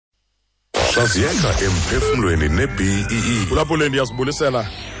Hlaziyeka Emphefumlweni neBEE. Kulapho ndiyazibulisela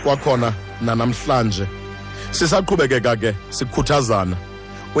kwakhona namhlanje. Sisaqhubekeka ke sikhuthazana.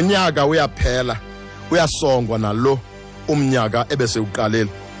 Unyaka uyaphela, uyasongwa nalo umnyaka ebesewuqalile.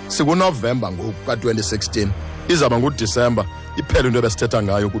 SikuNovember ngoku ka2016. Izaba nguDisemba iphela into ebesithetha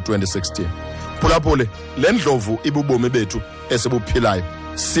ngayo ku2016. Phulaphule le ndlovu ibubomi bethu esibuphilayo.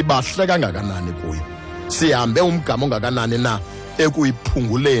 Sibahle kangakanani kuyo. Sihambe umgama ongakanani na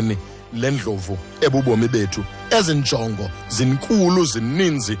ekuyiphunguleni le ndlovu ebubomi bethu. Ezinjongo zinkulu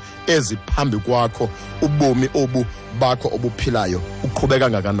zininzi eziphambi kwakho, ubomi obu bakho obuphilayo uqhubeka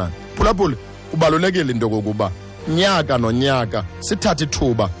kangakanani. Phulaphule kubalulekile into kokuba nyaka nonyaka sithathe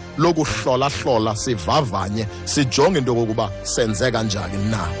ithuba lokuhlola sivavanye sijonge into kokuba senze kanjani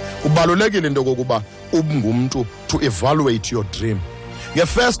na. Kubalulekile into kokuba ubungumuntu to evaluate your dream.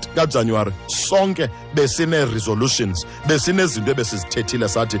 Nge1 kaJanuary sonke besine resolutions, besine izinto ebesizithethile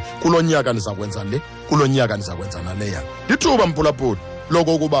sathi kulonyaka ndizakwenza le, kulonyaka ndizakwenza naleya. Lithuba mphulaphula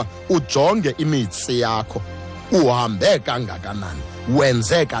lokuba ujonge imitsi yakho, uhambe kangakanani,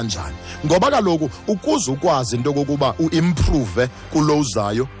 wenze kanjani. Ngoba kaloku ukuze ukwazi into kokuba uimprove kulo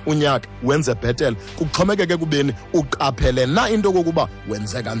uzayo unyaka wenze bhetele, kuxhomekeke kubeni uqaphele na into kokuba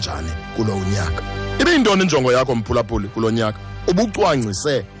wenze kanjani kulo unyaka. Ibe yintoni injongo yakho mphulaphuli kulo nyaka?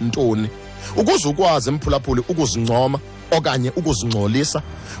 Ubucwangcise ntoni? Ukuze ukwazi mphulaphuli ukuzincoma okanye ukuzingcolisa,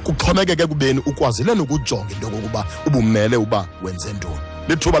 kuxhomekeke kubeni ukwazileni ukujonga into kokuba ubumele uba wenze ntoni.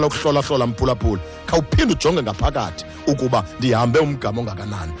 Lithuba lokuhlola mphulaphuli, khawuphinde ujonge ngaphakathi ukuba ndihambe umgama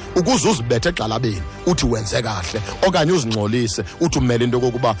ongakanani, ukuze uzibethe egxalabeni uthi wenze kahle, okanye uzingcolise uthi umele into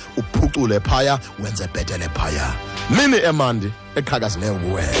kokuba uphucule phaya wenze bhetele phaya. Mini emandi eqhakazileyo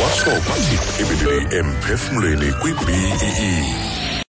kuwe. Waso kwathi kwiBEE Emphefumlweni kwiBEE.